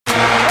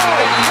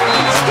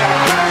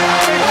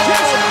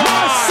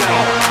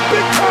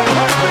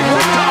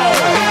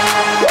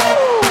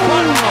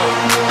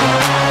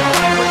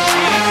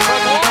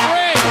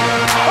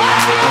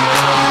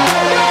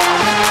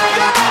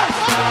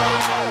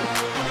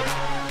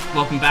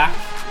welcome back.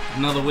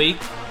 Another week.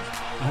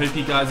 I hope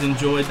you guys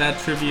enjoyed that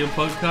trivia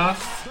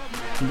podcast.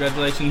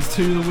 Congratulations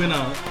to the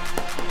winner.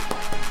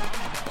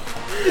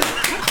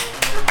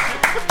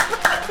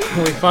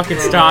 Can we fucking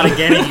start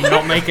again and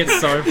not make it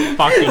so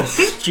fucking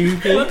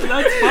stupid?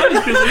 That's funny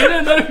because we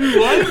don't know who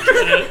won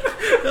it.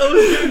 That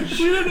was good.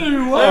 We don't know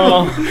who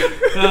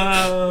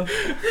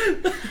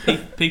won.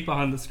 Peek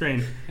behind the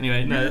screen.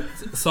 Anyway, no,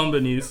 somber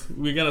news.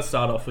 We're going to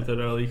start off with it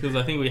early because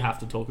I think we have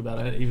to talk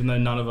about it, even though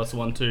none of us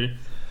want to.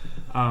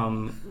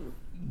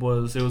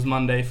 It was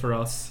Monday for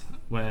us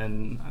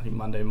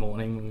Monday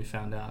morning when we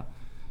found out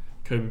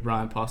Kobe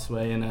Bryant passed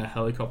away in a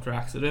helicopter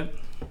accident.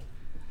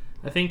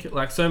 I think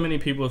so many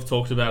people have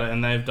talked about it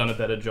and they've done a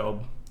better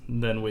job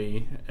than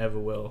we ever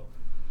will.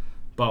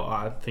 But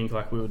I think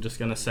we were just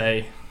going to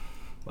say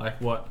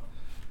what,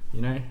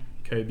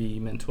 Kobe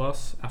meant to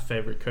us, our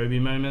favourite Kobe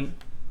moment,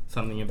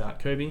 something about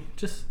Kobe,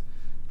 just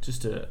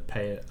to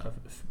pay it a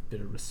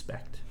bit of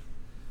respect.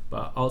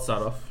 But I'll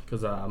start off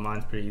because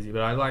mine's pretty easy.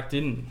 But I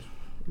didn't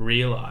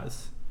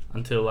realise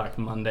until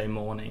Monday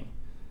morning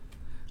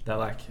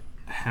that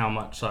how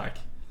much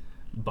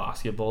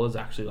basketball has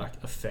actually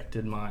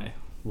affected my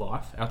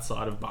life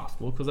outside of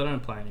basketball because I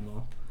don't play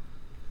anymore.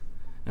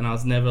 And I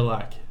was never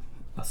a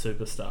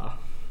superstar.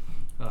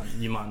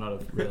 You might not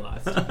have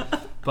realised.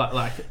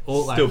 But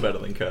still better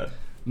than Kurt.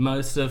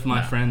 Most of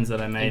my friends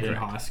that I made in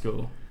high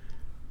school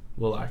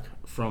were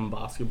from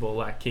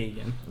basketball,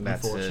 Keegan.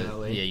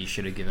 Unfortunately, you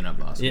should have given up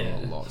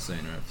basketball a lot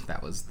sooner if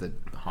that was the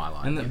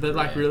highlight.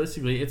 But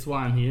realistically, it's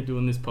why I'm here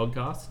doing this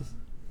podcast.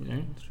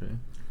 It's true.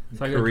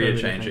 So career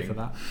changing for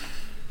that.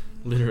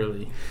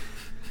 Literally.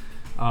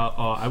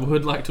 I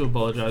would like to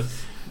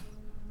apologise.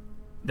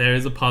 There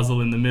is a puzzle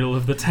in the middle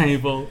of the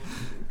table,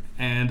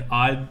 and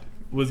I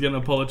was going to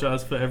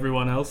apologise for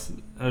everyone else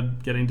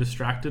getting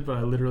distracted, but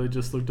I literally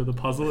just looked at the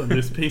puzzle and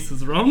this piece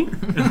is wrong,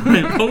 and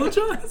I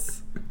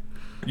apologise.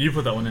 You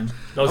put that one in.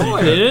 That was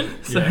I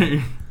didn't.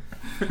 So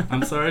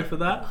I'm sorry for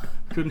that.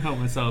 Couldn't help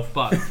myself.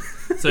 But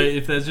so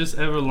if there's just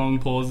ever long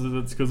pauses,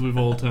 it's because we've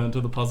all turned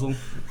to the puzzle.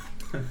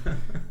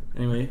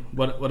 Anyway,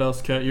 what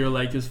else, Kurt? You're a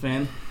Lakers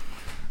fan.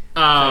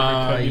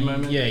 Kobe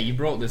moment? Yeah, you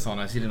brought this on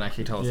us. You didn't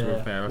actually tell us we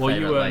were fair. Well,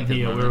 you weren't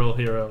here. We were all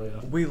here earlier.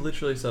 We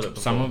literally said it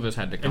before. Some of us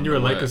had to come. And you're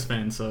to a work. Lakers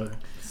fan, so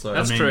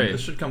that's true.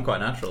 This should come quite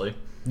naturally.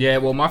 Yeah,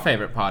 well, my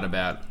favourite part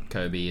about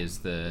Kobe is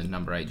the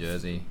number 8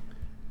 jersey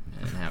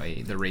and how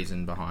the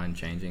reason behind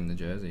changing the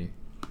jersey.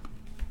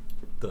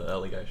 The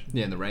allegation.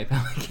 Yeah, the rape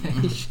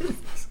allegation.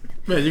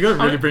 Man, you got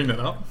to really bring that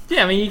up.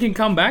 Yeah, I mean, you can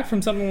come back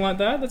from something like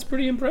that. That's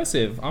pretty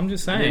impressive. I'm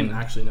just saying. I didn't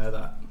actually know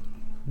that.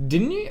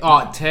 Didn't you?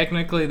 Oh,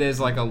 technically, there's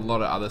a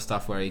lot of other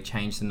stuff where he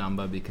changed the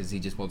number because he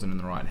just wasn't in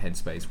the right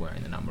headspace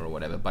wearing the number or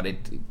whatever. But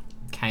it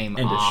came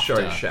after.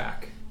 And to show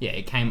Shaq. Yeah,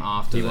 it came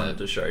after He wanted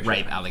to show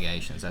rape Shaq.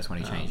 allegations. That's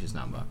when he changed his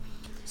number.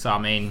 So, I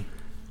mean,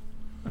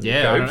 I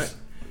don't know.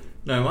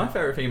 No, my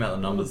favourite thing about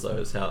the numbers, though,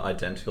 is how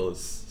identical his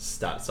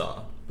stats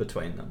are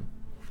between them.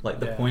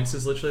 The points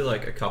is literally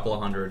a couple of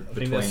hundred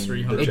between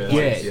the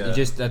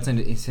jerseys. That's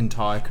its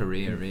entire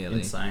career, really.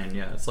 Insane,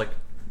 yeah. It's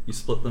you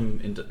split them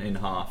in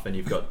half and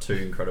you've got 2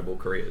 incredible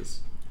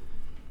careers.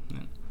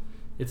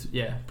 It's, 2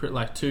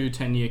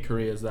 10-year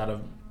careers that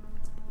are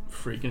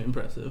freaking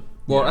impressive.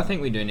 What I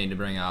think we do need to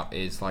bring up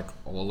is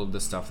all of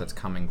the stuff that's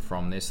coming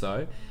from this,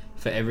 though.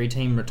 For every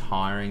team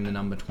retiring the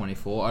number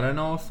 24, I don't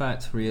know if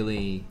that's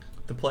really...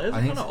 The players are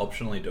kind of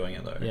optionally doing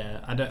it, though.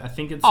 Yeah, I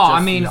think it's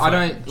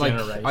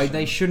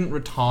they shouldn't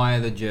retire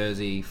the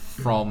jersey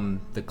from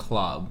the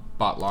club,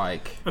 but I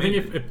think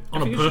if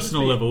on a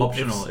personal level,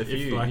 optional. If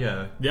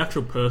the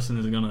actual person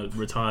is going to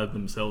retire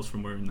themselves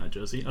from wearing that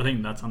jersey, I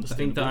think that's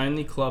understandable. I think the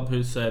only club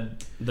who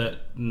said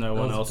that no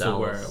one else will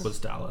wear it was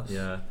Dallas.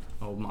 Yeah.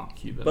 Old Mark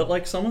Cuban.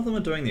 But some of them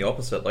are doing the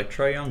opposite.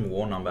 Trae Young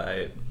wore number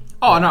 8.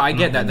 Oh no, I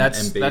get that.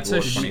 That's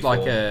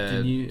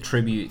Embiid a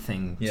tribute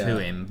thing to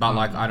him. But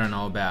I don't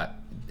know about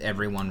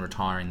everyone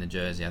retiring the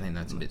jersey. I think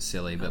that's a bit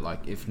silly. But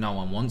if no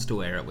one wants to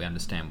wear it, we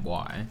understand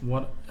why.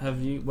 What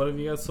have you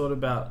guys thought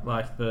about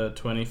the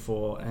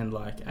 24 and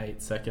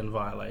 8-second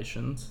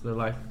violations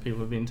that people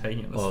have been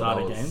taking at the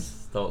start of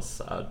games? That was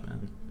sad,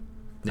 man.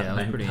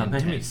 That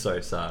made me so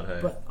sad. Hey,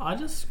 but I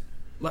just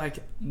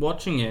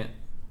watching it.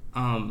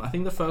 I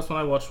think the first one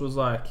I watched was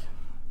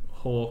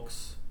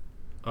Hawks,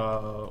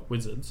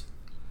 Wizards.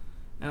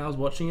 And I was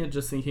watching it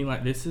just thinking,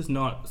 this is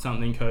not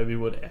something Kobe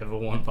would ever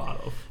want part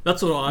of.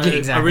 That's what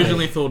I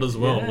originally thought as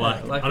well.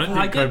 I don't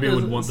think Kobe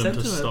would want them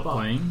to stop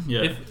playing.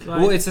 Yeah.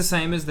 Well, it's the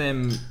same as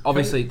them.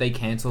 Obviously, they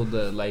cancelled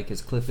the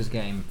Lakers-Clippers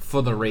game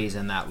for the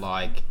reason that,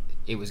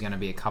 it was going to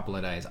be a couple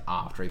of days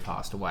after he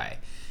passed away.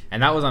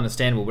 And that was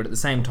understandable. But at the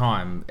same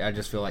time, I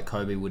just feel like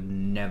Kobe would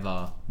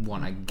never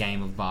want a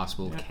game of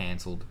basketball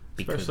cancelled.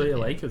 Especially a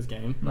Lakers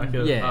game, LA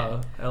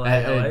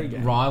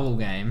game. Rival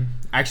game.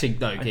 Actually,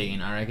 no, Keegan,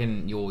 I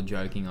reckon your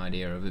joking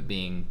idea of it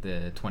being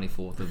the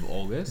 24th of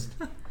August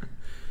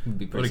would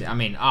be pretty...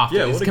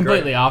 it's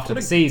completely after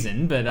the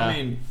season, but...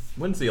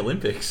 when's the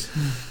Olympics?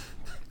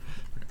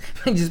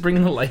 Just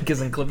bringing the Lakers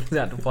and Clippers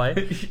out to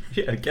play.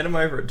 Yeah, get them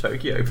over at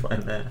Tokyo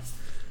playing there.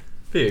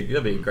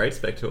 That'd be a great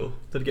spectacle.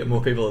 That'd get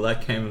more people at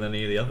that game than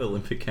any of the other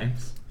Olympic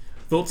games.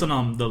 Thoughts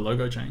on the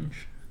logo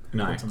change?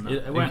 No, Thoughts on that?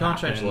 you can't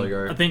change the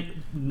logo. I think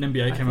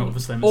NBA came up with a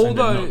statement saying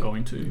they're not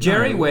going to.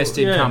 Jerry West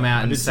did come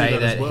out and say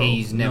that well.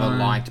 he's never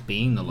liked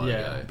being the logo.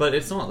 Yeah. But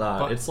it's not that.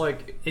 But it's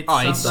like...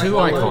 It's too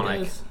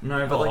iconic.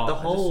 No, but like the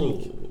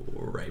whole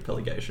rape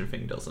allegation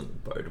thing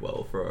doesn't bode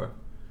well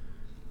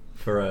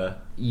for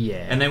a...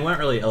 Yeah. And they weren't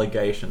really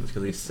allegations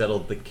because he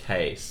settled the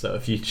case. So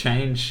if you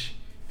change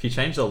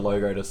the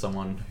logo to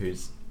someone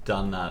who's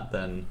done that,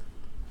 then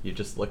you're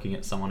just looking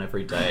at someone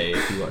every day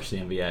if you watch the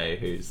NBA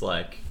who's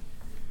like...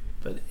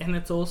 And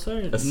it's also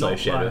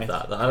associated with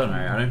that. I don't know.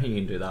 I don't think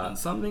you can do that.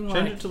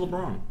 Change it to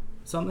LeBron.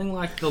 Something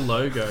like the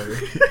logo,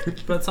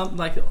 but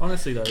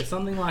honestly though,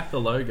 something like the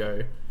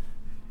logo.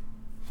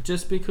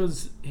 Just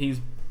because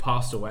he's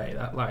passed away,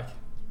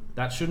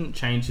 that shouldn't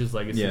change his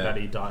legacy that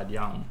he died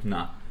young.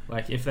 Nah.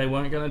 Like if they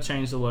weren't going to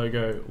change the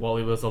logo while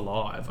he was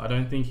alive, I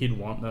don't think he'd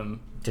want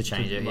them to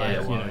change it.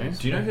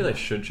 Do you know who they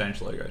should change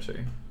the logo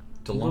to?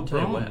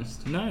 Delonte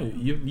West. No,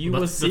 you were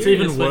That's serious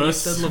even when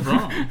worse. you said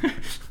LeBron.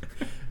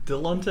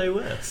 Delonte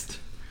West.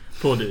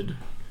 Poor dude.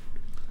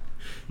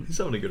 He's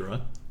having a good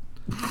run.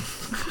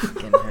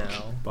 Fucking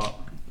hell. But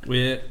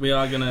we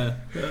are gonna.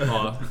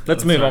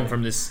 Let's move on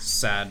from this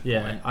sad.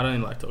 Yeah, point. I don't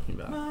even like talking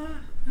about it.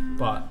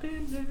 But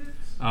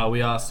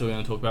we are still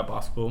going to talk about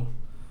basketball.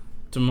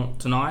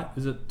 Tonight?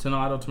 Is it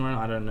tonight or tomorrow?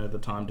 I don't know the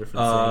time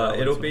difference.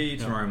 It'll be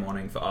tomorrow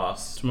morning for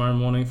us. Tomorrow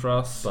morning for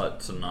us. But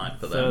tonight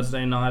for them.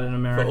 Thursday night in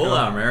America. For all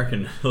our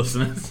American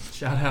listeners.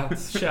 Shout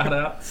outs.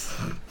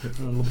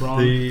 LeBron.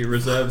 The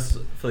reserves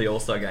for the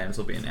All-Star games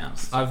will be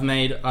announced. I've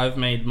made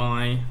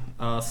my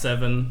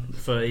 7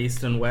 for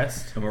East and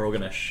West. And we're all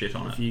going to shit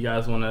on it. If you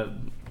guys want to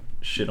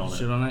shit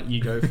on it,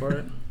 you go for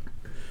it.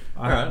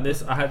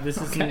 This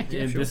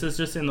is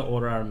just in the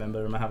order I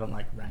remember them. I haven't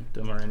ranked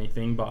them or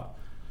anything, but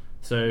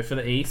so for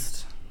the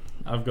East,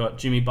 I've got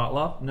Jimmy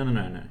Butler.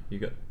 No. You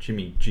got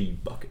Jimmy G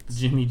Buckets.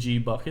 Jimmy G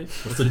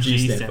Buckets. What's the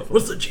G stand for?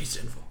 What's the G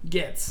stand for?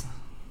 Gets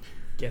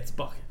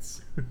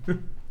buckets.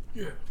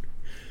 Yeah.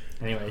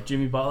 Anyway,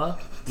 Jimmy Butler,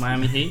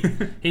 Miami Heat.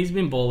 He's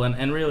been balling,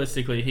 and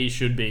realistically, he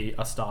should be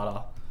a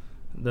starter.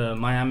 The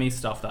Miami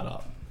stuffed that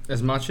up.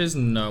 As much as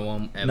no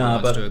one ever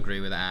wants to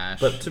agree with Ash.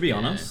 But to be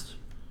honest,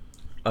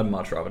 I'd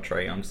much rather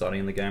Trae Young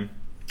starting in the game.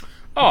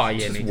 Oh,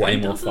 yeah, it's me way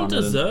too. more fun. He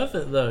doesn't deserve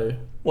it, though.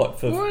 What,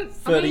 for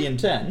 30 and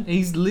 10?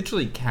 He's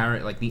literally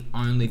the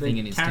only thing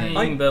in his team.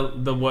 Carrying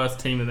the worst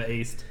team in the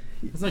East.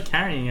 There's no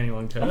carrying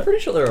anyone, Kurt. I'm pretty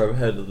sure they're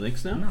ahead of the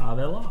Knicks now. No,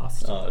 they're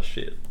last. Oh,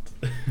 shit.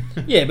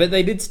 Yeah, but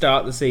they did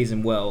start the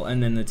season well,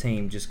 and then the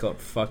team just got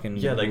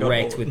fucking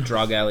wrecked with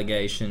drug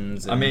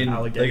allegations. I mean,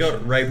 they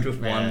got raped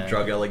with one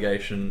drug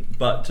allegation,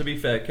 but to be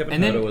fair,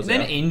 Kevin Huerter was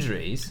then out.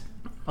 injuries.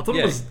 I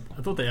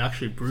thought they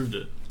actually proved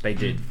it. They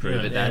did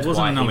prove it. That's it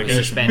wasn't why an he was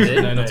allegation.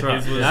 suspended. No, that's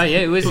right.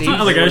 It was not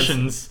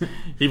allegations.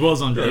 He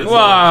was on drugs.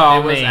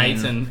 Well, it was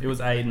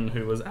Aiden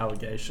who was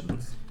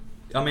allegations.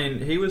 I mean,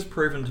 he was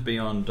proven to be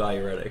on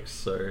diuretics,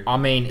 so... I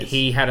mean,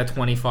 he had a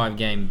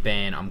 25-game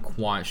ban. I'm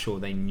quite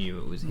sure they knew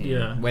it was him.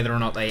 Yeah. Whether or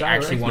not they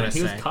actually want to say...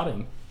 He was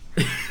cutting.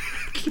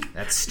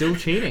 That's still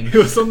cheating. He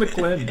was on the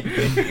clean.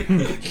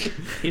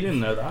 He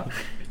didn't know that.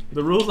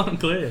 The rules aren't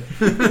clear.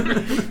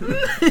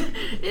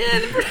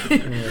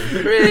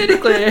 Pretty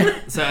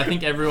clear. So I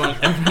think everyone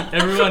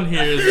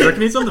here is... Do you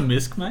reckon he's on the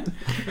misc, mate?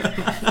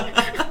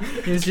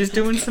 He was just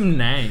doing some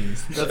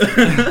names.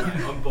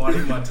 I'm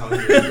biting my tongue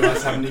here. You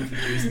guys haven't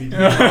introduced me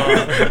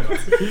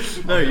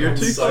to No, you're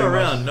too far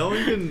around. No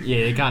one can...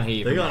 Yeah, they can't hear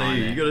you. They can't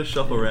hear you. You gotta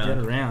shuffle around. Get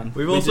around.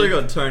 We've also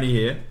got Tony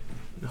here.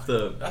 With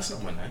the That's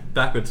not my name.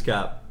 backwards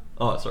cap.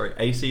 Oh, sorry.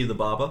 AC the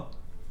barber.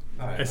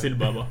 No, I see the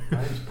Bubba.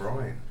 my name's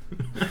Brian.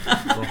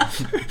 I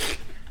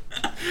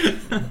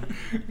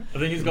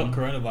think he's got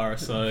coronavirus,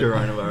 so...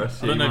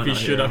 Coronavirus. I don't know if he might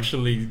should not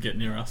actually get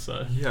near us,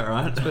 so... Yeah,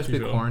 right. It's supposed to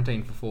be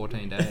quarantined for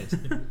 14 days.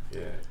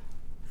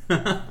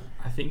 Yeah.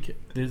 I think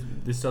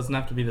this doesn't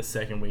have to be the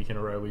second week in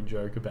a row we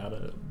joke about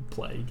a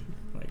plague.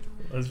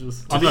 Let's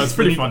just... I know, it's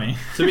pretty funny.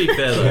 To be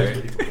fair, though...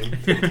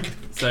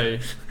 So,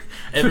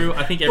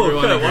 I think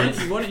everyone... Well,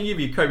 why don't you give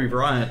your Kobe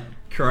Bryant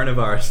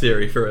coronavirus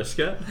theory for us,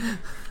 Scott?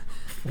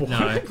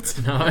 No.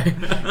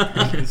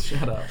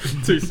 Shut up.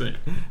 Too soon.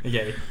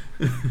 Okay.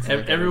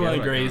 Everyone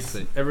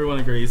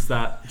agrees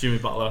that Jimmy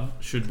Butler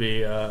should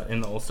be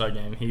in the All-Star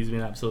game. He's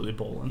been absolutely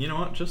balling. You know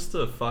what? Just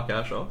to fuck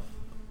Ash off,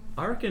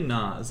 I reckon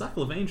Zach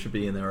LaVine should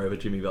be in there over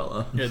Jimmy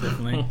Butler. Yeah,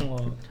 definitely.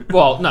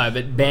 Well, no,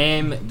 but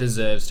Bam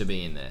deserves to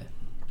be in there.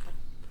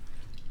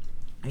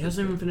 He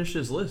hasn't even finished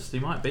his list. He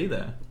might be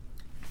there.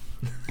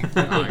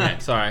 Oh, okay,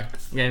 sorry.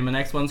 Okay, my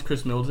next one's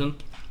Chris Middleton.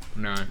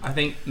 No. I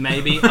think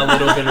maybe a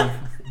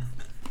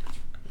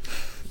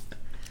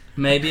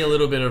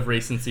little bit of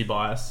recency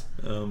bias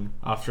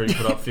after he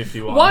put up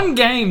 51. One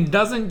game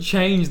doesn't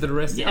change the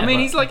rest. Yeah, I mean,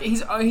 but-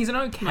 he's an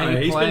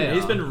okay player.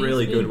 He's been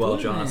really He's good been while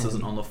good, Giannis man.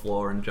 isn't on the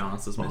floor and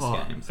Giannis has missed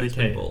games. He's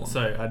been Okay, balling.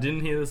 so I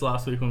didn't hear this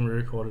last week when we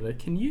recorded it.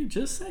 Can you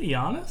just say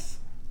Giannis?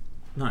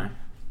 No.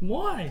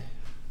 Why?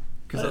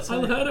 Because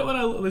I heard it when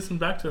I listened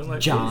back to it. I'm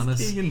like, Giannis. what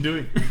is Keegan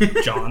doing?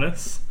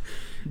 Giannis.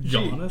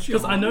 Giannis?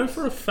 Because I know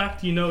for a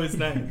fact you know his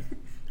name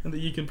and that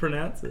you can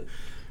pronounce it.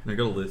 I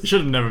got a list. You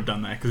should have never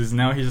done that because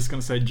now he's just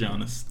going to say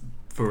Giannis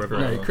forever.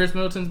 No, Chris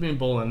Middleton's been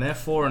balling. They're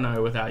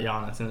 4-0 without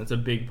Giannis, and it's a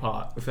big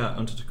part. Without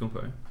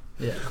Antetokounmpo.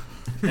 Yeah,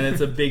 and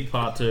it's a big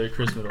part to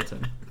Chris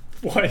Middleton.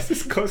 Why is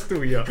this close to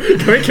we are? Can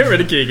we get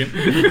rid of Keegan?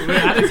 We're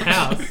at his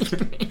house.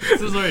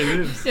 This is where he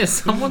lives. Yeah,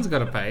 someone's got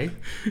to pay.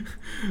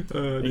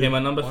 Okay, my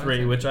number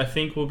 3, which I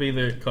think will be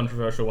the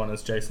controversial one,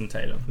 is Jason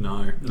Tatum.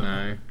 No.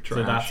 No.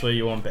 So that's where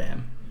you want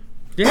Bam.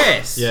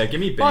 Yes. Yeah, give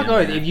me Bam. By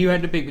God, if you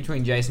had to pick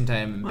between Jason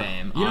Tatum and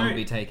Bam, I would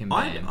be taking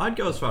Bam. I'd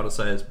go as far to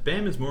say as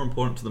Bam is more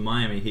important to the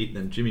Miami Heat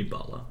than Jimmy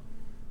Butler.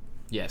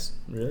 Yes.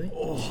 Really?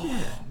 Oh,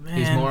 man.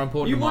 He's more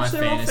important You to my watch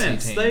their fantasy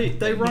offense. team.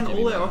 They run Jimmy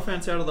all their Butler.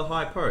 offense out of the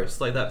high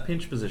post, like that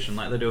pinch position,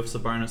 like they do with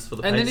Sabonis for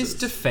the And Pacers. then his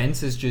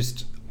defense is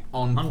just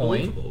on point.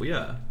 Unbelievable,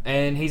 yeah.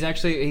 And he's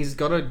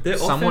got a Their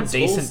somewhat offense all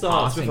decent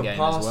starts passing with a game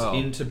pass as well.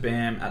 into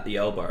Bam at the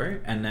elbow,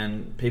 and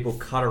then people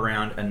cut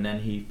around, and then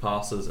he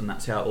passes, and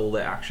that's how all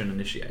their action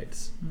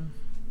initiates.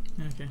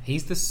 Okay.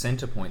 He's the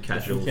center point,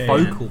 Casual the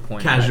fan. focal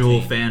point. Casual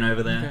of that team. fan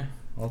over there. Okay.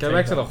 I'll Go take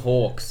back to that. the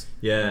Hawks.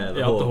 Yeah, the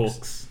Yeah, Hawks. the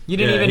Hawks. You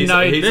didn't Yeah, even he's know.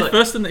 like- They're like-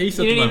 first in the East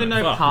You at the didn't even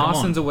moment. know Fuck, come on.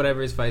 Parsons or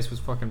whatever his face was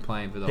fucking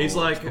playing for the He's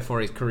Hawks like-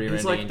 before his career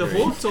It's ending like the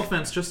injury. Hawks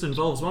offense just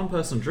involves one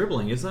person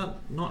dribbling. Is that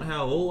not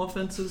how all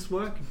offenses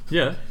work?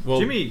 Yeah. Well,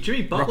 Jimmy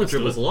Butler Rockets do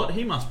dribbles it. a lot.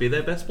 He must be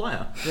their best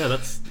player. Yeah,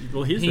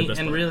 he's the best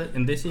And player. really,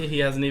 and this year he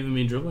hasn't even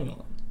been dribbling a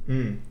lot.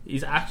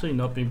 He's actually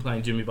not been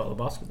playing Jimmy Butler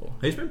basketball.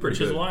 He's been pretty which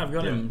good. is why I've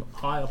got him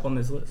high up on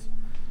this list.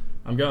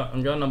 I'm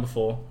going number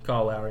 4,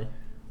 Kyle Lowry.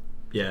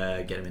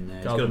 Yeah, get him in there.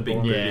 He's got a Golden big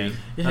ball. booty. Yeah. Yeah,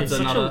 That's he's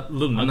another- such a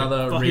little nugget.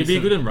 another Fuck, he'd be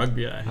recent- good in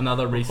rugby, eh?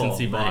 Another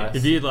recency mate. bias.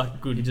 If he had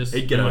like good, He just-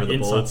 He'd get over the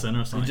inside ball.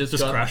 center or something.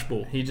 Just crash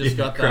ball. He just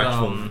got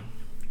crash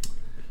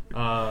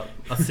that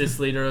assist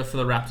leader for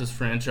the Raptors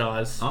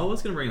franchise. I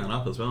was going to bring that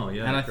up as well.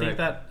 Yeah, And I great.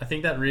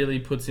 think that really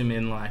puts him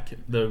in like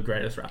the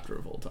greatest Raptor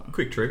of all time.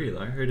 Quick trivia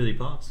though. Who did he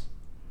pass?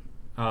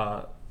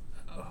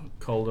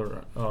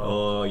 Calder.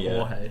 Oh, yeah.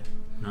 Jorge.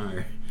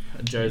 No.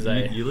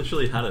 Jose. You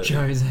literally had it.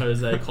 Jose.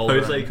 Jose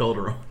Calderon. Jose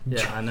Calderon.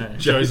 Yeah, I know.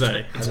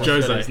 Jose. I just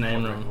Jose. got his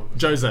name wrong.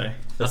 Jose.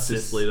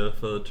 Assist leader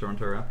for the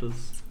Toronto Raptors.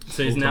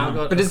 So he's Full now time.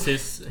 got But it's-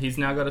 assists. He's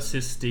now got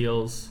assists,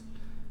 steals,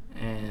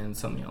 and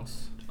something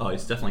else. Oh,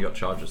 he's definitely got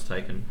charges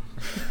taken.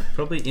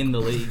 Probably in the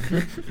league.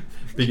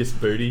 Biggest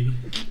booty.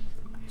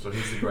 So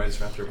he's the greatest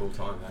Raptor of all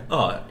time, eh?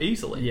 Oh,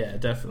 easily. Yeah,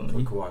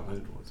 definitely. Kawhi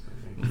Leonard was,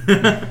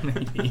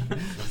 Maybe.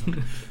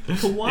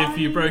 Kawhi? If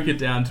you broke it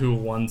down to a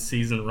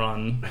 1-season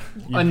run,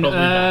 you'd probably And,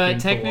 back in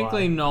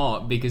technically Kawhi.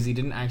 not, because he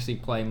didn't actually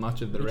play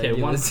much of the Okay,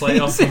 regular one season.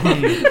 playoff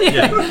run.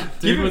 Yeah.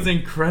 Dude was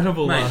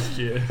incredible Mate. last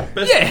year.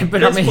 Best, Yeah,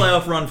 but best I mean-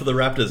 playoff run for the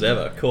Raptors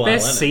ever. Kawhi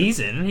Best Leonard.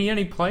 season. He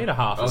only played a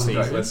half That a was great.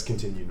 season. Let's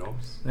continue,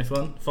 Knobs. Next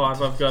one.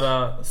 5, I've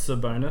got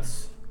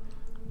Sabonis.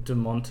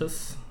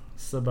 Demontis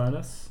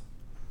Sabonis.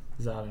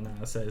 I don't know how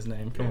to say his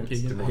name. Come on, Yeah,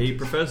 it's Keegan. He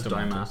prefers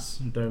Domas.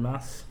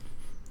 Domas.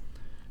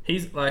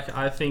 He's like,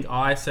 I think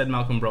I said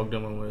Malcolm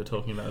Brogdon when we were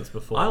talking about this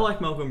before. I like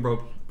Malcolm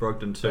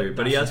Brogdon too,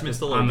 but he that's has missed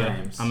just a lot of because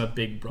games. I'm a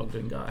big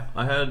Brogdon guy.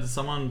 I heard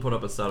someone put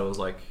up a stat. It was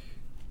like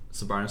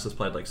Sabonis has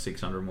played like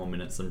 600 more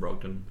minutes than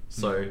Brogdon,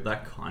 so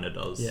that kind of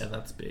does. Yeah,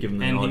 that's big. Give them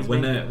the And nod he's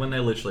when been- they're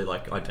literally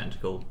like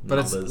identical. But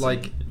it's numbers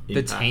like and the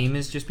impact. team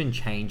has just been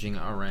changing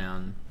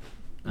around.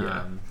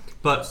 Yeah.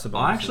 But Sabonis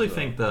I actually as well.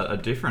 think that a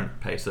different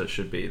pacer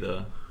should be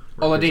the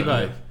Oladipo.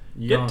 representative.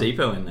 Get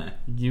Depot in there.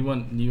 You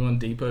want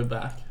Depot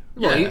back?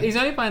 Well, Yeah. he's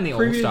only playing the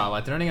Previous- All-Star.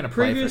 Like, they're only going to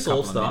play for a Previous couple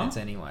All-Star. of minutes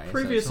anyway. so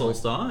Previous it's not like-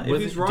 All-Star. If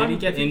Was he's it- right, did he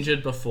get if he's-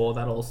 injured before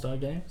that All-Star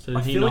game? So I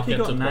did he feel not like he get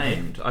got to play?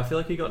 named. I feel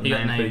like he got He got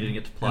named, but named, he didn't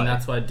get to play. and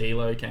that's why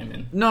D'Lo came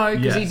in. No,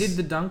 because he Yes. did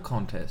the dunk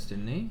contest,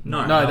 didn't he? No,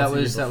 that that was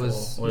was the year before. that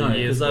was. Or No,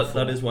 years because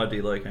that before. is why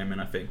D'Lo came in.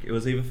 I think it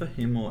was either for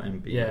him or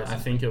Embiid. Yeah, or I something.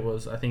 think it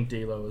was. I think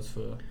D'Lo was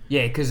for.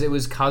 Yeah, because it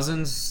was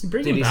Cousins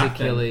Bring did him his back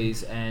then.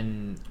 Achilles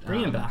and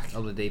Bring him back.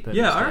 Oladipo.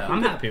 Yeah, missed I out. reckon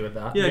I'm get- happy with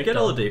that. Yeah, Victor. get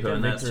Oladipo Get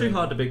in there. It's Victor too in.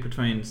 hard to pick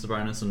between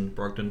Sabonis and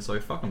Brogdon, so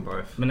fuck them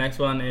both. The next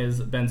one is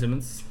Ben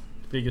Simmons,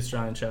 big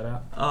Australian shout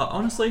out.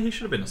 Honestly, he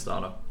should have been a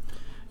starter.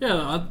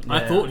 Yeah, I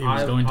thought he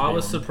was going to. I be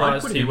was on.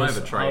 surprised I'd put he him was.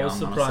 over Trae I was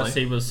Young, surprised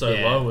honestly. he was so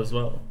Yeah. low as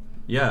well.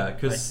 Yeah,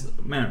 because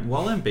man,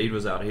 while Embiid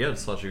was out, he had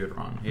such a good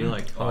run. He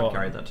like hard Oh.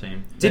 carried that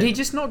team. Did he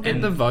just not get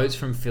And- the votes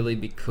from Philly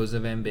because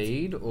of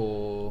Embiid,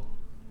 or?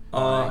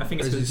 I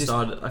think it's Or is because it he just-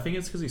 started. I think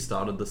it's because he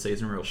started the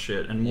season real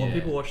shit, and more Yeah.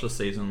 people watch the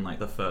season like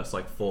the first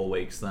like 4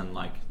 weeks than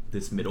like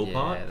this middle Yeah,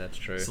 part. that's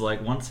true. So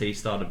like once he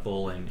started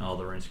balling, the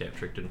RuneScape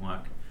trick didn't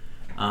work.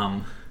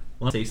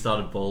 Once he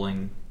started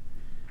balling,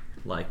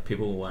 like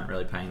people weren't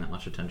really paying that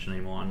much attention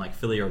anymore, and like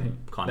Philly are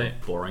kind They-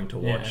 of boring to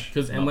Yeah, watch.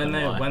 because and not when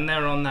gonna lie.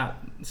 they're on that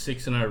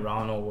 6-0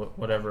 run or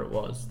whatever it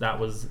was, that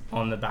was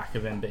on the back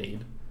of Embiid.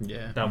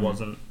 Yeah. That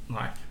wasn't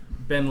like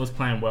Ben was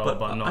playing well,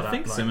 but not. I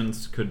think at, like,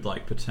 Simmons could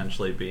like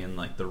potentially be in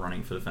like the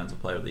running for Defensive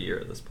Player of the Year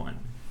at this point.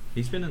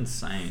 He's been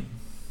insane.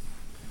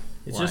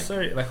 It's just so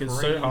like it's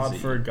so hard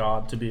crazy. for a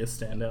guard to be a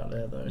standout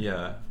there though.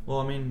 Yeah. Well,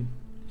 I mean,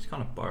 he's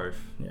kind of both.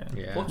 Yeah.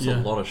 Yeah. Blocks Yeah.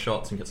 a lot of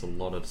shots and gets a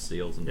lot of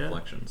steals and Yeah.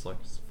 deflections. Like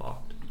it's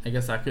fucked. I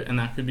guess that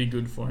could be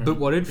good for him. But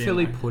what did being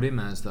Philly like, put him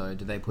as though?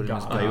 Did they put him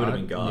as guard? guard? Oh, he would have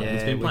been guard. Yeah,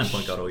 He's been playing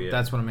point guard all year.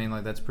 That's what I mean.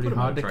 Like that's pretty Put him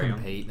hard to with Trae Young.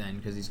 compete then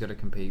because he's got to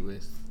compete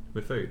with.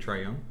 With who?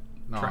 Trae Young?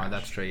 No, Trash.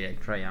 that's true. Yeah,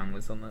 Trae Young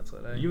was on that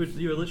side. Eh? You were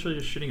literally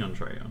just shitting on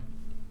Trae Young.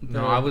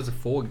 No, I was a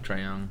forward Trae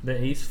Young.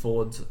 The East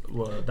forwards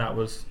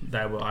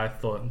I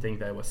think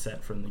they were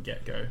set from the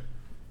get go,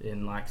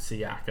 in like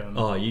Siakam.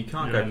 Oh, you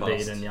can't go Embiid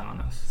past and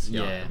Giannis. Siakam.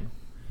 Yeah.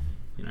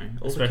 You know,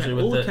 Especially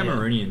all with the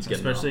Cameroonians getting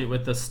especially up.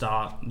 with the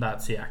start that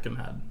Siakam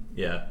had.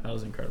 Yeah. That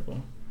was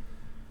incredible.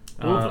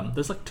 All of them.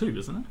 There's like 2,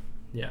 isn't it?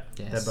 Yeah,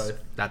 Yes. they're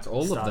both. That's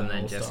all of them starting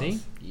then, all-stars. Jesse.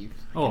 You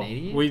Oh,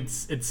 fucking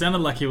idiot. it sounded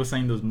like he was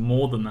saying there's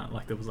more than that.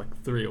 Like there was like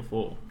 3 or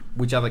 4.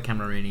 Which other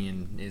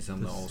Cameroonian is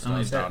on the All-Star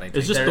only- starting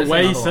It's team? just There the is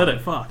way he another said one.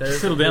 it. Fuck. There is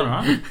Settle a- down,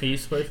 right? He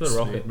spoke for the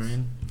Rockets.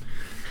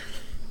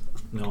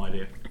 No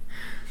idea.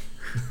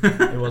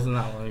 It wasn't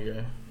that long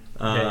ago.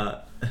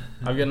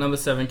 I've got number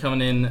 7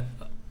 coming in.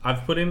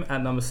 I've put him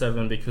at number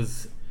 7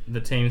 because the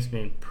team's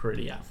been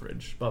pretty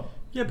average, but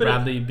Yeah, but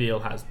Bradley Beal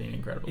has been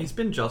incredible. He's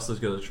been just as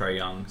good as Trae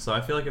Young, so I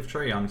feel like if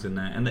Trae Young's in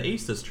there, and the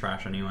East is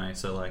trash anyway,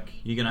 so like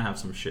you're gonna have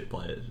some shit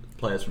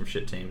players from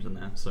shit teams in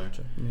there. So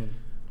Yeah.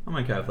 I'm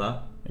okay with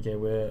that. Okay,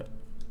 we're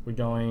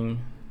going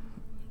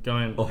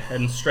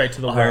heading straight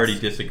to the I West. already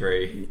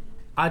disagree.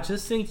 I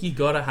just think you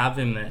gotta have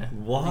him there.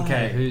 Why?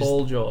 Okay, who's...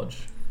 Paul George.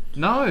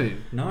 No.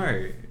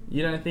 No.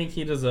 You don't think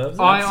he deserves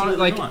it? Absolutely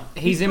Like, not.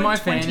 he's in played my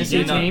 20 fantasy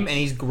games. team, and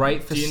he's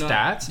great for Do you not-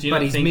 stats, do you but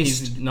not he's think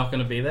missed... he's not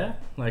going to be there?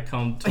 Like,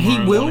 come He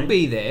tomorrow will morning?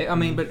 be there. I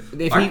mean, but I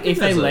if reckon they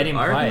there's let a- him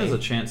I reckon play... there's a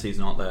chance he's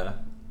not there.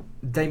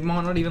 They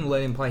might not even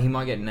let him play. He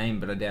might get named,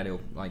 but I doubt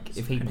he'll... Like,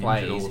 if he been injured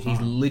plays, all the he's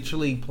time.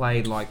 literally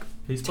played, like,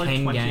 He's played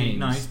 10 20 games.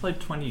 No, he's played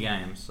 20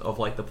 games of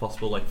like the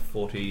possible like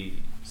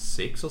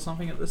 46 or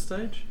something at this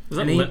stage. Is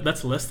that And he-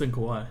 that's less than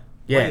Kawhi.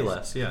 Way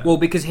less, yeah. Well,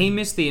 because he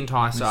missed the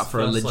entire start His for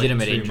a first,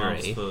 legitimate like, 2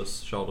 months injury. for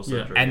shoulder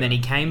Yeah. surgery. And then he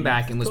came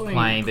back and was Calling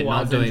playing, but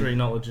not Kawhi's doing... injury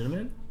not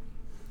legitimate?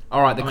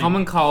 Alright, the I mean-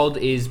 common cold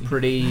is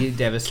pretty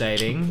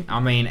devastating. I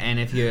mean, and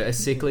if you're a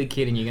sickly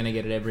kid and you're going to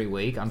get it every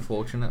week,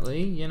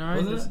 unfortunately, you know...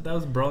 Wasn't there's- it? That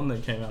was Bron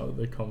that came out with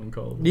the common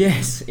cold.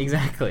 Yes,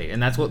 exactly.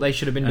 And that's what they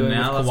should have been And doing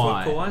now with that's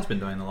Kawhi. what Kawhi's been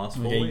doing the last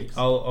 4 Okay, weeks.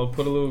 I'll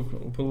put a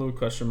little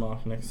question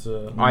mark next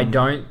to. I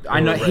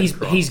know Red he's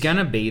Cross. going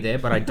to be there,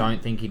 but I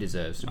don't think he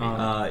deserves to be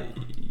there.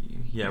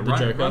 Yeah, The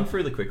Joker? run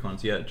through the quick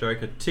ones. Yeah,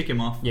 Joker, tick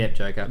him off. Yep,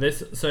 Joker.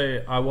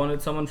 So I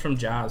wanted someone from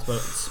Jazz, but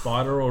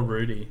Spider or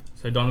Rudy.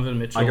 So Donovan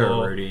Mitchell. I go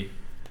or, Rudy.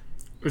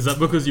 Is that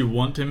because you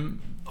want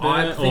him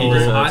I there? think, or-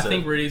 deserves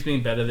it. Rudy's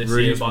been better this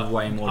Rudy's year, but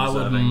way more I would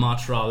deserving.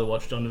 much rather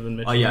watch Donovan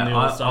Mitchell Oh yeah, than the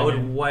I All-Star would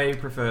game. way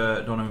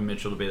prefer Donovan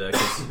Mitchell to be there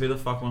because who the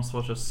fuck wants to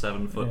watch a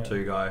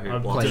 7'2" guy who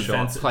I'd blocks play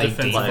shots? play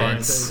defensive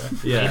defense.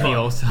 oriented. Yeah, In the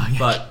All-Star game.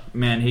 but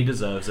man, he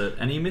deserves it,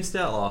 and he missed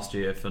out last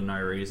year for no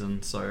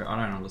reason. So I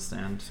don't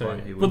understand So-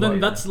 why he would. But then be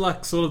that's there.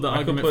 like sort of the I could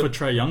argument put-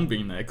 for Trae Young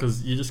being there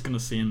because you're just gonna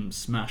see him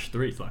smash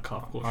threes like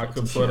half court I shots.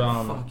 could and put shit.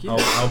 fuck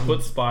yeah. I'll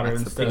put Spider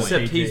That's the instead point.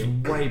 of except he's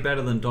PG. way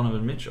better than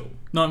Donovan Mitchell.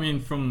 No, I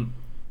mean from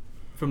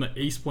the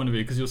East point of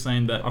view because you're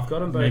saying that I've got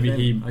them both maybe in.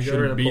 he I got rid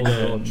shouldn't of be Paul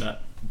there. George. And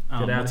that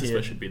Get out what's his here,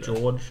 face should be there.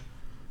 George.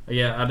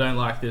 Yeah, I don't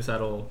like this at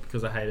all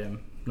because I hate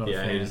him. Not a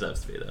Yeah, fan. he deserves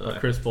to be there. But Though.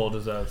 Chris Paul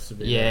deserves to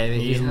be Yeah, there.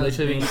 he's He has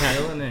literally been been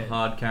killing it.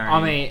 Hard carrying.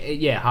 I mean,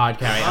 yeah, hard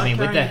carry. I mean,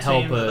 with the Hard help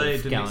carrying a team that they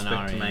of didn't expect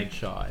to Gallinari make and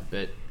Shai,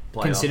 but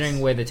playoffs. considering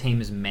where the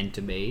team is meant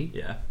to be,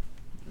 Yeah,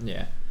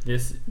 yeah.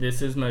 This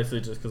is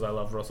mostly just because I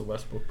love Russell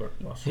Westbrook.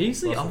 But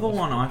he's the other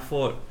one I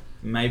thought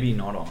maybe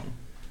not on.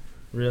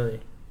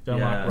 Really? Don't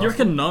Yeah. like You Russell.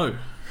 reckon no?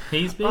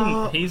 He's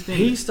been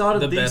He started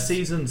the this best.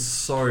 season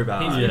so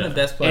bad. He's Yeah. been the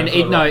best player. And for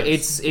the no,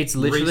 Rockets. it's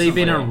literally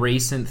been a Recently.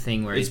 recent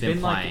thing where he's been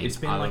playing. It's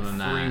been other like than 3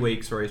 that.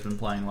 weeks where he's been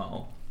playing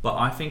well. But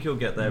I think he'll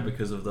get there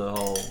because of the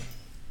whole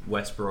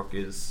Westbrook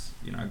is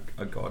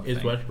a god is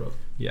thing. Westbrook.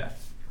 Yeah,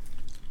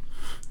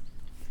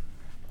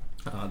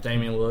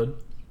 Damian Lillard.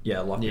 yeah,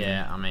 lock him in.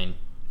 Yeah, I mean,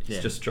 He's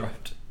yeah. just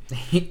dropped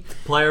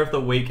player of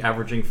the week,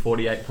 averaging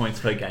 48 points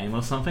per game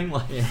or something.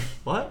 Like Yeah.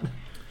 what?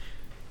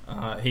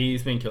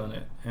 He's been killing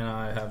it, and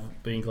I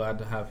have been glad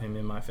to have him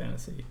in my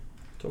fantasy.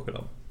 Talk it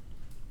up.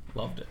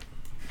 Loved it.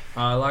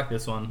 I like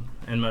this one,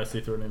 and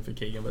mostly threw it in for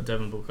Keegan, but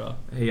Devin Booker.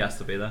 He has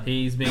to be there.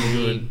 He's been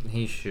good,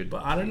 he should.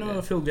 but I don't be know there.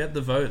 if he'll get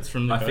the votes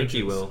from the I coaches. think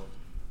he will.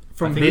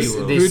 From I think this he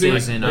will. this Who do you-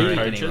 season. are I you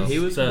reckon he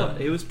coaches? will.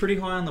 He was pretty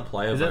high on the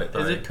player Is vote it, though.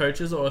 is it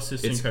coaches or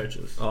assistant It's-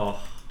 coaches? Oh,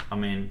 I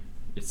mean,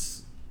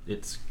 it's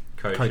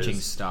coaches. Coaching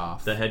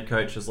staff. The head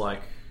coach is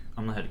like,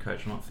 I'm the head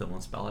coach. I'm not filling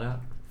this ballot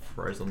out.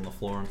 Throws it on the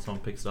floor and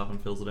someone picks it up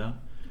and fills it out.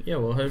 Yeah,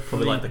 well, hopefully.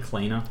 Probably like the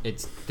cleaner.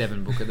 It's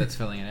Devin Booker that's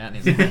filling it out. And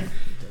he's like,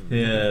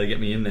 Yeah, get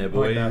me in there,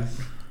 boys. that.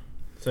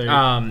 So,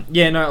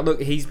 yeah, no,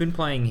 look, he's been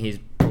playing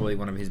probably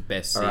one of his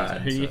best All right,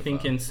 seasons. who do you so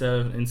think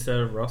far. instead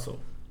of Russell?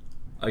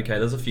 Okay,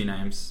 there's a few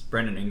names.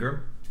 Brandon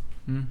Ingram.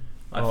 Hmm.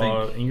 I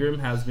think Ingram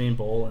has been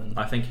balling.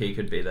 he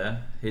could be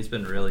there. He's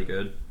been really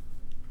good.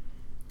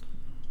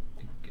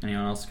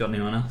 Anyone else got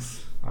anyone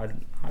else? I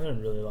don't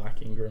really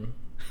like Ingram.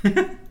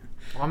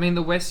 I mean,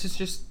 the West is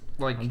just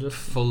like I'm just-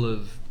 full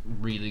of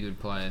really good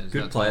players.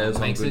 Good That's all players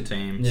that on makes good it.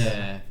 teams.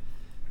 Yeah.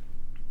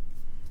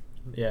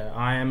 Yeah,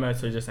 I am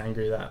mostly just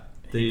angry that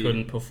he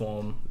couldn't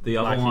perform the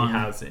other like one, he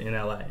has in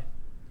LA.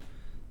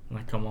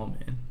 Like, come on,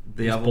 man.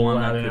 The He's other ball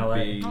one out that in could LA.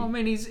 be... I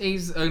mean,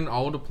 he's an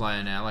older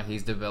player now. Like,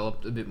 he's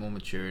developed a bit more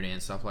maturity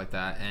and stuff like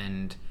that.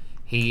 And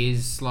he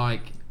is,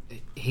 like...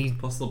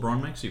 Plus,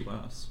 LeBron makes you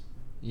worse.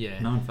 Yeah.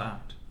 Known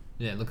fact.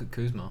 Yeah, look at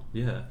Kuzma.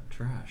 Yeah,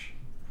 trash.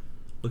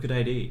 Look at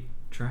AD.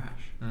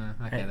 Trash.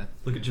 Okay, then.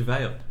 Look at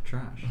JaVale.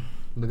 Trash.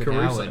 Look at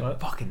Caruso. Howard.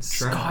 Fucking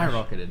Trash.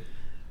 skyrocketed.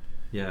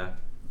 Yeah.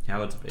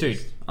 Howard's a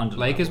beast. Dude,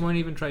 Lakers won't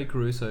even trade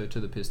Caruso to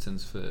the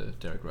Pistons for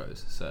Derrick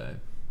Rose, so...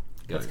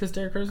 That's because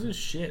Derrick Rose is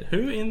shit.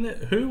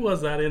 Who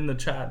was that in the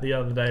chat the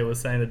other day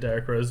was saying that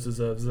Derrick Rose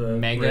deserves a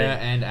Mega ring?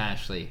 And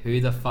Ashley. Who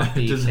the fuck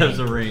do you deserves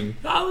think? a ring.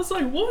 I was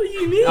like, what do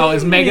you mean? Oh, it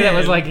was Mega that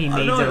was like, he needs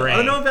a ring. I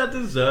don't know about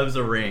deserves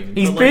a ring.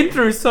 He's been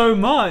through so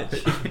much.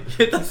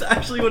 Yeah, that's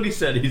actually what he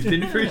said. He's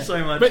been through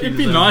so much. But it'd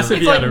be nice if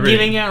he It's had like a ring.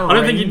 giving out I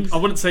don't think rings. I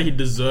wouldn't say he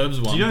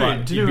deserves one. Do you know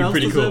but who he'd be else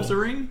pretty deserves cool. a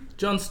ring?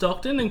 John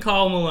Stockton and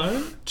Kyle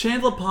Malone.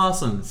 Chandler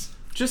Parsons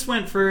just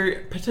went through a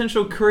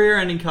potential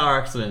career-ending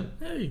car accident.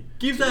 Hey,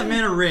 Give that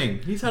man a ring.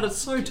 He's had it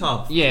so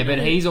tough. Yeah, but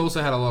he's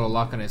also had a lot of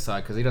luck on his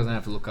side because he doesn't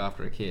have to look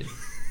after a kid.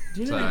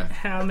 do you know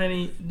how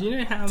many? Do you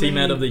know how Team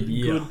many out of the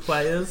year. good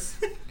players?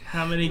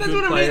 How many That's good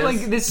what I players? mean.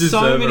 Like, there's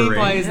deserve so a many ring.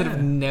 players that Yeah.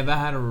 have never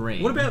had a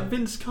ring. What about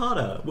Vince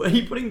Carter? Were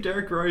you putting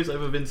Derrick Rose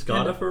over Vince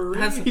Carter for a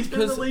ring? He's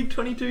been in the league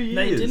 22 years.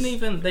 They didn't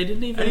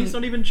even. And he's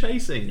not even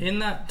chasing. in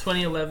that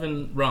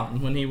 2011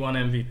 run when he won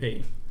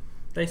MVP.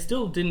 They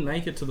still didn't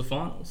make it to the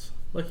finals.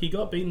 Like, he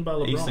got beaten by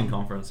LeBron. Eastern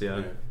Conference,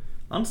 yeah.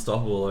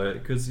 Unstoppable, though,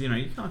 because you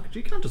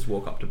can't just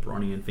walk up to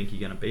Bronny and think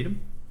you're going to beat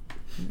him.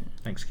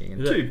 Thanks,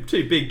 Keegan.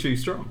 Too big, too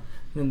strong.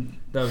 And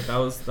that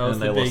was And the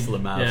they big. lost to the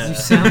Mavs. You Yeah.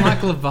 sound like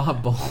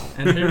LeVar Ball.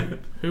 And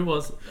who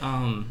was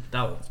that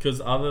was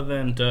because other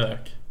than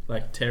Dirk,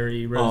 like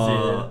Terry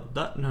Rozier,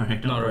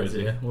 not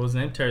Rozier. What was his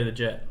name? Terry the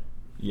Jet.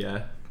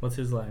 Yeah, What's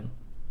his name?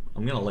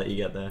 I'm gonna let you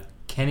get there.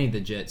 Kenny the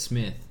Jet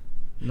Smith.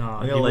 No,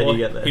 I'm gonna let you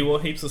get there. He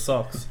wore heaps of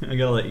socks. I'm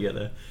gonna let you get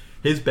there.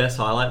 His best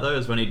highlight though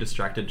is when he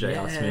distracted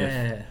J.R. Smith.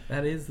 Yeah,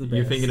 that is the best.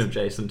 You're thinking of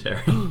Jason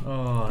Terry.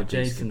 Oh, Good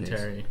piece, Jason good piece.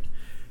 Terry.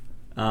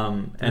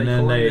 And Did then call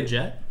him they the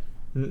Jet.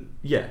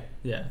 yeah,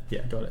 Yeah,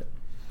 Yeah. got it.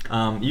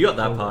 you got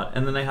that part,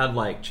 and then they had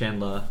like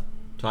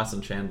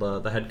Tyson Chandler.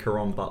 They had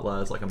Caron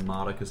Butler as like a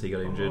martyr because he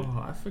got injured.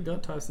 Oh, I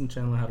forgot Tyson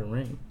Chandler had a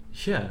ring.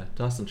 Yeah,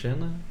 Tyson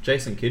Chandler.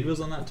 Jason Kidd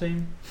was on that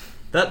team.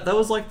 That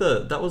was like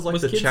the Was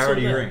Kidd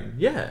charity still there? ring.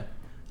 Yeah,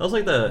 that was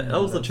like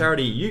the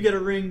charity. You get a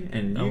ring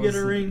and you get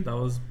a ring. That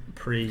was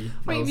pre.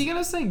 Wait, if you're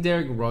gonna say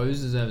Derrick Rose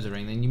deserves a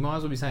ring, then you might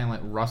as well be saying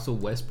like Russell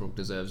Westbrook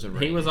deserves a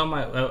ring. He was on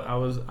my.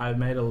 I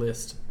made a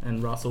list,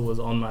 and Russell was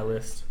on my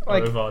list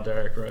Like- over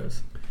Derrick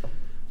Rose.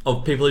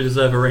 Of people who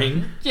deserve a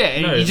ring. Yeah,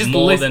 and No, you just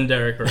more list- than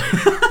Derrick Rose.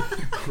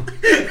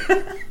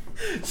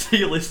 So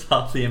you list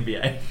half the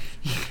NBA.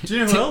 Do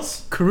you know who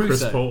else? Caruso.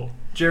 Chris Paul.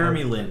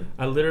 Jeremy Lin.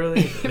 I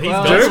literally. He's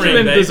Well, got a Jeremy ring,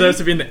 Lin baby. deserves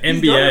to be in the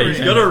NBA. He's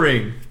got a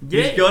ring.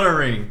 Yeah. He's got a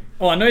ring.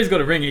 Oh, I know he's got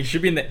a ring. He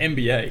should be in the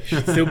NBA. He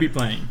should still be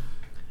playing.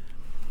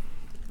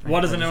 Why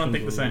doesn't I just anyone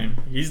think the couldn't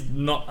same? He's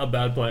not a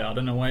bad player. I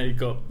don't know why he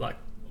got like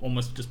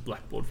almost just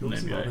blackballed from the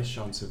Some other NBA.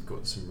 shunts have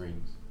got some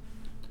rings.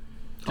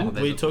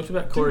 We talked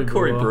about Corey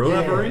Corey Brewer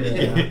have a ring?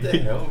 Yeah. What the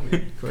hell,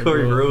 man?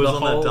 Corey Brewer was The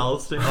on whole- that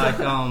Dallas team.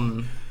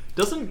 Like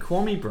Doesn't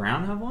Kwame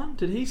Brown have one?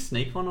 Did he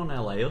sneak one on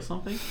LA or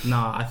something?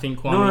 Nah, I think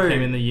Kwame No.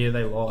 came in the year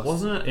they lost.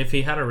 Wasn't it- If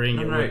he had a ring,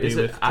 No, it no. would be Is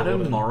with it Adam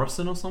Jordan.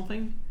 Morrison or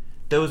something?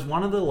 There was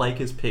one of the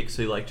Lakers picks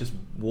who like just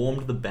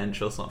warmed the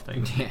bench or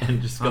something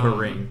and just got a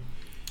ring.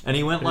 And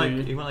he went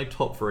like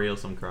top 3 or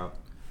some crap.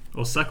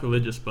 Well,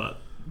 sacrilegious, but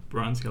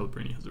Brian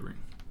Scalabrine has a ring.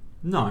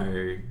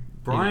 No,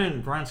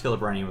 Brian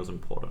Scalabrine was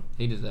important.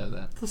 He deserved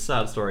that. It's a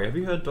sad story. Have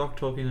you heard Doc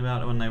talking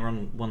about it when they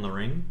won the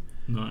ring?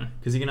 No.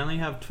 Because you can only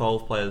have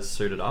 12 players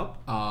suited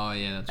up, Oh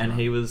yeah, that's and right.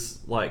 he was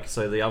like,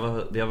 so the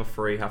other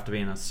 3 have to be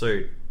in a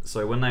suit.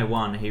 So when they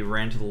won, he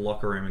ran to the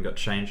locker room and got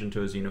changed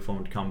into his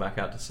uniform to come back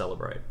out to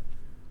celebrate.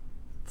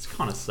 It's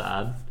kind of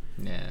sad.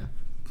 Yeah.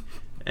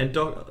 And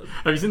Doc,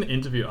 Have you seen the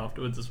interview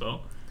afterwards as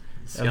well?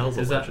 Scales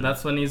a legend.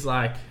 That's when he's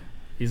like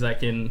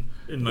in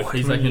In like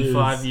he's 20 like in years.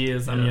 5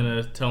 years I'm Yeah.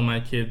 gonna tell my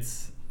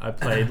kids I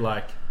played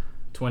like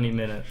 20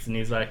 minutes, and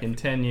he's like, in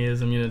 10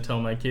 years I'm gonna tell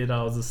my kid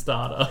I was a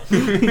starter.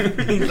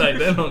 He's like,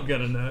 they're not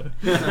gonna know.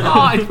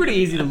 Oh, it's pretty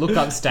easy to look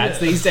up stats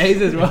these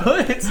days as well.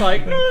 It's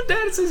like, no,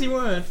 Dad says you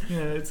weren't. Yeah,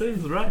 it says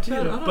right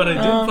here, Dad, but I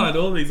did find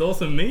all these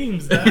awesome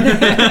memes.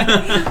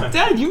 Dad.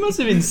 Dad, you must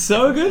have been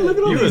so good. Look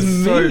at all you were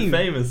these so memes.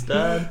 famous,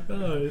 Dad.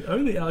 Oh,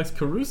 only Alex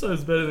Caruso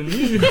is better than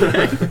you.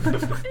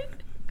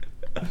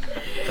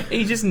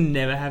 He just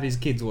never have his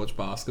kids watch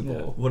basketball.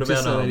 Yeah. What just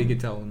about, so that he could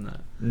tell them that?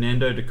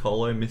 Nando De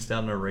Colo missed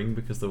out on a ring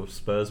because the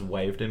Spurs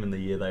waived him in the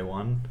year they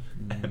won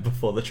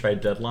before the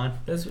trade deadline.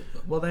 They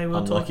were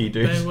Unlucky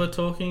dude. They were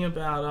talking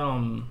about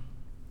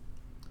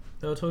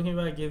They were talking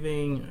about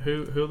giving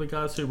who are the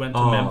guys who went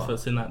to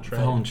Memphis in that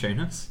trade?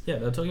 Valanciunas? Yeah,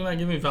 they were talking about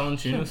giving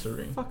Valanciunas a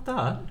ring. Fuck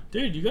that.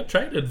 Dude, you got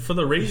traded for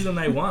the reason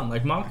they won.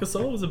 Like, Marc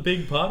Gasol was a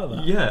big part of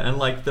that. Yeah, and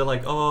like they're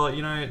like, oh,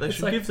 you know, they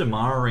should give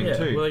DeMar a ring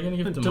too. Well, they're gonna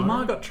give But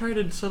DeMar got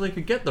traded so they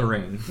could get the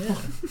ring. Yeah.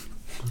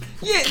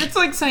 Yeah, it's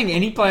like saying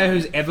any player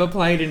who's ever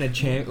played in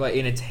a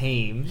in a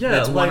team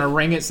that's won a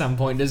ring at some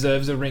point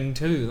deserves a ring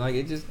too. Like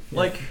it just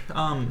Marc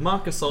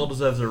Gasol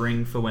deserves a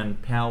ring for when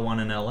Powell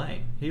won in LA.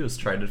 He was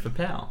traded for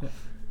Powell. Yeah.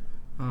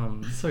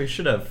 So he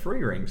should have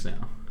 3 rings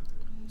now.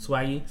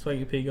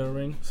 Swaggy P got a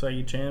ring.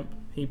 Swaggy Champ.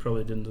 He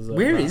probably didn't deserve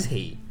Where that. is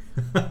he?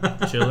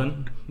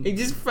 Chilling. He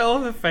just fell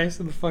on the face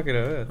of the fucking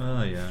earth.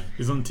 Oh yeah.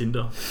 He's on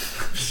Tinder.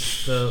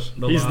 He's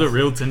the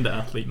real Tinder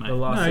athlete, mate. The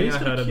last thing he's I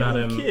got heard a about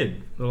him.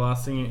 kid. The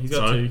last thing he's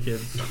got 2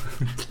 kids.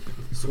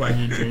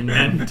 Swaggy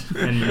Jr.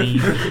 and me.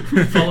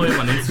 Follow him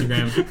on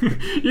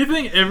Instagram. You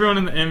think everyone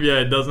in the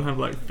NBA doesn't have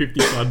like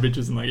 55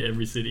 bitches in like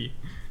every city?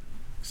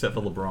 Except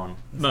for LeBron.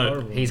 No,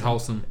 horrible. He's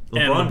wholesome.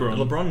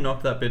 LeBron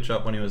knocked that bitch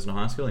up when he was in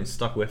high school and he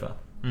stuck with her.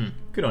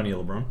 Good on you,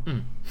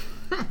 LeBron.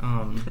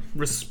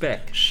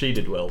 Respect. She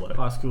did well though.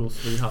 High school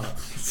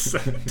sweethearts.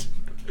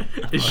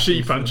 Is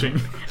she punching?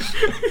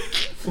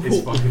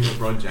 It's fucking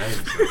LeBron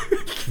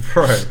James.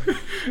 Bro.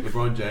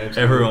 LeBron James.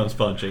 Everyone's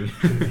punching.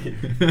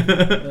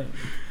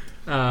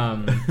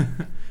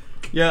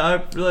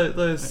 Yeah,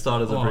 those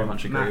starters I pretty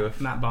much agree with.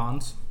 Matt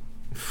Barnes.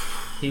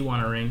 He won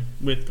a ring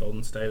with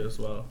Golden State as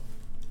well.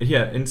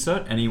 Yeah,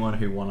 insert anyone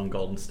who won on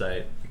Golden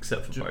State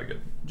except for Bogut.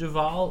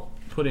 Javal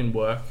put in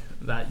work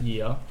that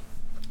year,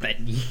 but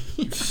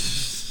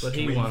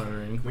he won a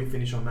ring. Can we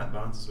finish on Matt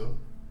Barnes as well?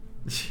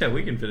 Yeah,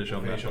 we can finish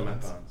on Matt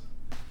Barnes.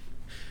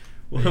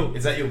 Well,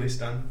 is that your list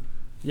done?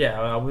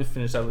 Yeah, we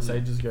finished that list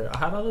ages ago. I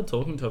had other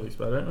talking topics,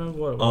 but I don't remember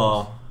what it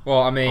was. Well,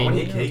 I I want to mean,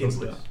 hear Keegan's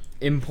list.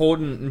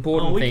 important thing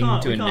to we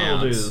announce.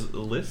 can't do the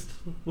list.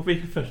 We'll be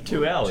here for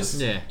 2 hours.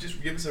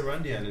 Just give us a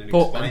rundown and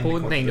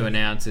Important thing to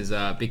announce is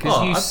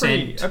because you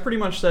sent. I pretty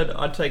much said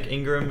I'd take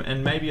Ingram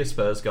and maybe a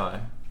Spurs guy.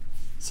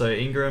 So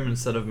Ingram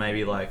instead of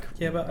maybe like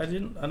but I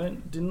didn't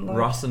like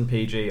Russ and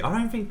PG. I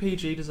don't think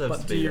PG deserves to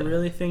But be do you there.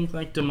 really think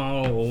like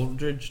DeMar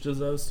Aldridge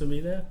deserves to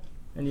be there?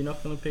 And you're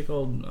not going to pick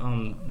old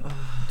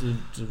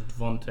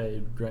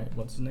Devontae Grant,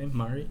 what's his name?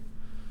 Murray?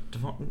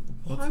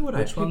 Why would I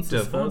which pick one's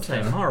the Spurs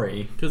Devontae guy?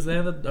 Murray? Because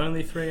they're the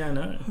only 3 I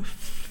know.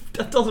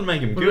 That doesn't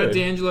make him What about good.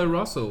 D'Angelo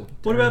Russell?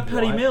 What about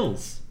Patty White?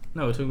 Mills?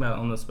 No, we're talking about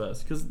on the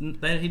Spurs. Because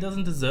he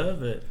doesn't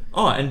deserve it.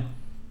 Oh, and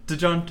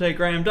DeJounte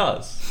Graham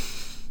does.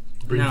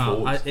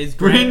 Is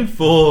Bryn Grant...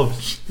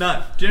 Forbes.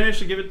 No, do you know who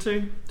should give it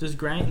to? Does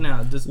Grant...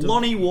 No,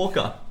 Lonnie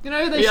Walker. You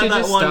know they He had should that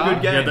just one start.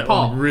 good game. Yeah, that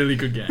Pop. one really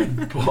good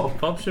game.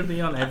 Pop should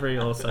be on every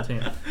All-Star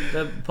team.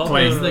 Pop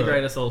Playing. is the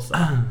greatest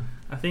All-Star.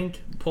 I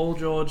think Paul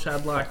George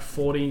had like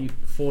 40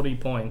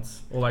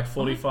 points or like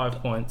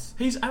 45 points.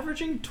 He's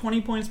averaging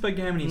 20 points per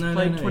game and he's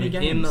played 20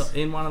 games.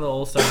 In one of the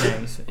All-Star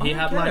games. He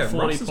had like 40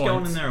 Russ points. is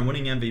going in there and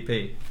winning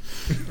MVP.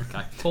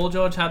 Okay. Paul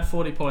George had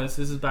 40 points.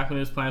 This is back when he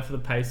was playing for the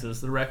Pacers.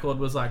 The record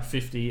was like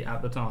 50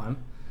 at the time.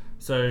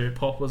 So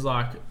Pop was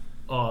like,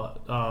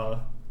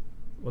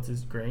 what's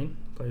his Green?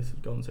 Plays for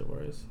Golden State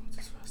Warriors. What's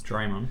his first?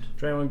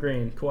 Draymond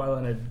Green. Kawhi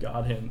Leonard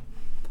guard him.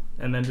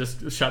 And then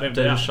just shut him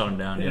They down. just shut him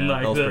down, In yeah.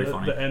 like That was pretty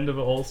funny. the end of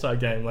an All-Star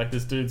game. Like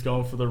this dude's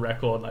going for the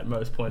record, like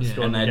most points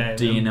scored And in the they're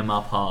game. D'ing him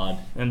up hard.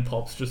 And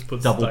Pops just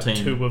puts Double like team,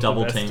 2 of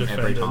double the best team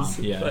defenders. every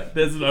time, yeah. Like,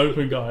 there's an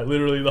open guy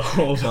literally the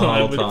whole The time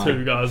whole with time.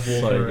 2 guys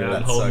walking So good. around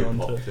That's holding so on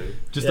Pop to. too.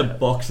 Just Yeah. a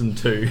box and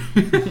 2.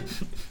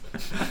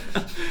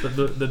 But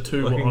the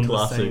 2 were Fucking on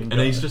classic. the same And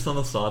guy. he's just on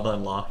the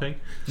sideline laughing.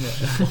 Yeah.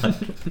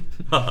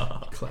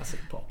 Classic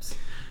Pops.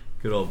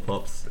 Good old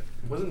Pops.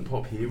 Wasn't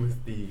Pop here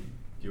with the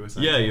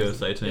USA? Yeah,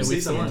 USA team. You Yeah, see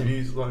we some saw him.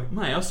 interviews like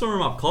Mate, I saw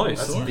him up close.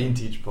 that's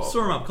vintage Pop.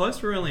 Saw him up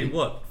close. We're only,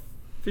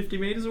 50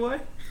 metres away?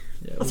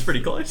 Yeah, That's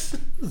pretty close.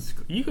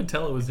 You could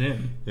tell it was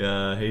him.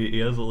 Yeah, he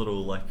has a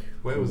little,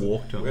 Where was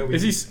walk to him. Where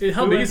was Is he?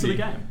 How Who big went is to he? the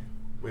game?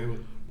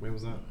 Where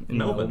was that? In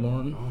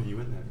Melbourne. Oh, you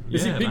went there.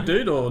 Is he Yeah, big mate.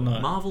 dude or no?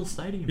 Marvel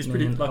Stadium. He's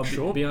pretty Man, I'll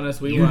short. be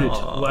honest, we Huge.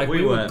 weren't We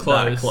we were weren't that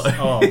close. close.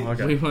 Oh,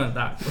 okay. We weren't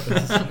that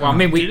close. Well, I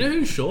mean, Do we you know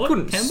who's short?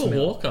 couldn't Kemba smell.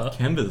 Walker.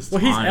 Kemba's Well,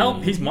 he's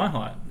tiny. He's my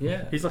height.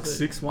 Yeah. He's like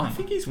So- 6'1". I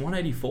think he's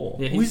 184.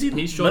 Yeah, Oh, is he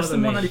he's shorter less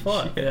than me.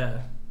 185?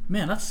 Yeah.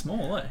 Man, that's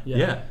small, eh? Yeah.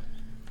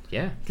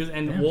 Yeah. Because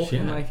and Yeah,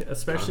 walking yeah. like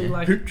especially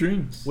like Hoop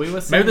dreams. we were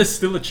Maybe sitting, there's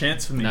still a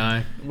chance for me.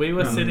 No. we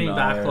were sitting No,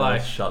 back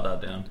like shut that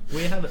down.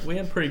 we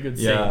had pretty good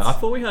seats. Yeah, I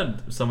thought we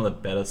had some of the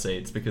better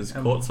seats because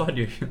courtside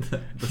you.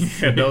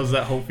 Yeah, that was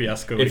that whole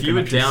fiasco. If We you can were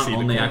actually down see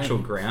on the court. actual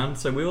ground,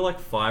 so we were like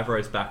 5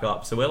 rows back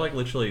up, so we're like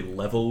literally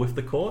level with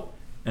the court,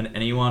 and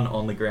anyone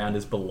on the ground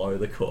is below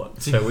the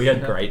court. So we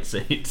had great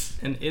seats.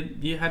 And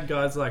you had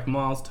guys like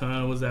Miles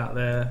Turner was out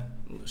there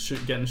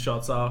getting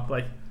shots up.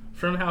 Like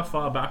from how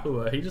far back we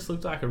were, he just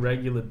looked like a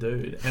regular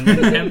dude. And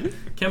then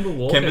Kemba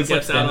Walker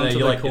gets out onto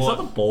the court. Is that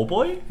the ball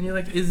boy? And you're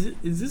like, is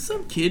this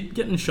some kid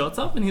getting shots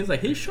up? And he's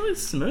like, his shot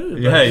is smooth.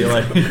 Yeah, you're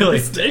like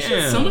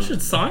damn. Someone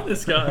should sign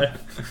this guy.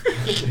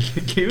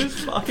 He was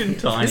fucking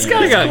tiny. This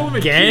guy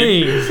got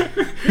game.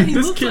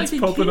 This kid's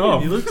like popping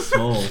off. He looks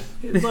small.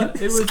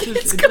 But it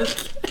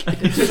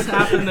just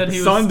happened that he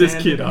was Signed this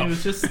kid up. He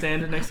was just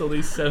standing next to all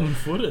these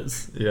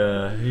 7-footers.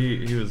 Yeah,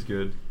 he was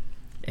good.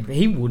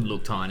 He would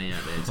look tiny out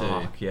there too.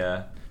 Fuck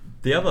yeah.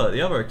 The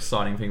other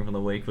exciting thing from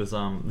the week was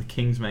the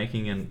Kings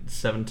making a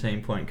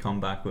 17-point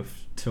comeback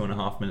with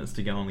 2.5 minutes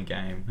to go in the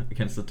game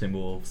against the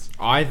Timberwolves.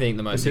 I think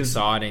the most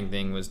exciting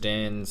thing was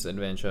Dan's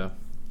adventure.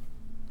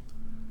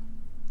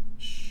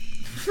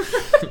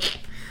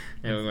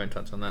 Yeah, we won't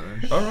touch on that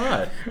then. All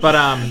right, but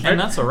and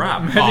that's a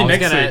wrap. I was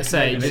gonna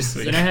say,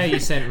 you know how you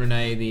sent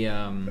Renee the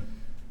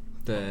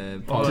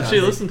podcast? Did she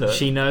listen to it?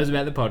 She knows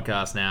about the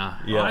podcast now.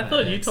 Yeah. Oh, I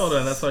thought you told her,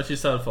 and that's why she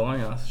started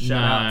following us.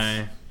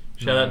 Shout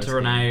out to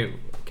Renee.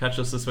 Catch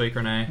us this week,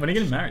 Renee. When are you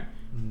getting married?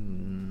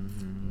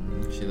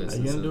 She Are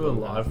you gonna do a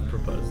live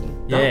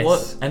proposal?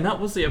 Yes. That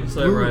was the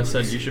episode where I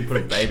said you should put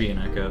a baby in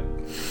Echo.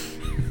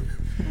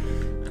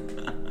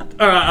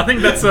 Alright, I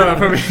think that's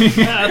probably...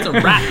 Yeah, that's a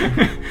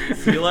wrap.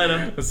 See you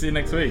later. We'll see you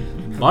next week.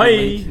 Bye.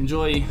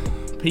 Enjoy.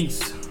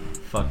 Peace.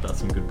 Fuck, that's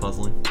some good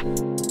puzzling.